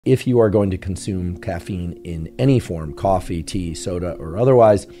If you are going to consume caffeine in any form, coffee, tea, soda, or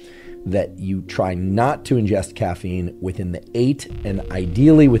otherwise, that you try not to ingest caffeine within the 8 and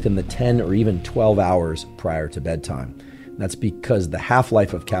ideally within the 10 or even 12 hours prior to bedtime. That's because the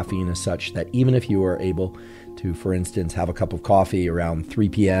half-life of caffeine is such that even if you are able to, for instance, have a cup of coffee around 3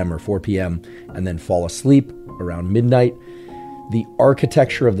 p.m. or 4 p.m. and then fall asleep around midnight, the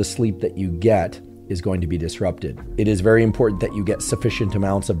architecture of the sleep that you get is going to be disrupted. It is very important that you get sufficient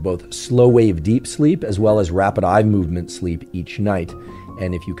amounts of both slow-wave deep sleep as well as rapid eye movement sleep each night.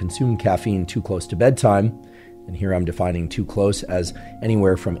 And if you consume caffeine too close to bedtime, and here I'm defining too close as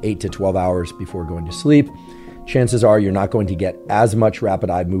anywhere from 8 to 12 hours before going to sleep, chances are you're not going to get as much rapid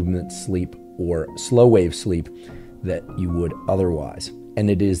eye movement sleep or slow-wave sleep that you would otherwise. And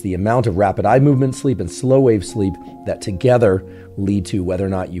it is the amount of rapid eye movement sleep and slow-wave sleep that together lead to whether or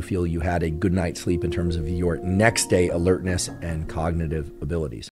not you feel you had a good night's sleep in terms of your next day alertness and cognitive abilities.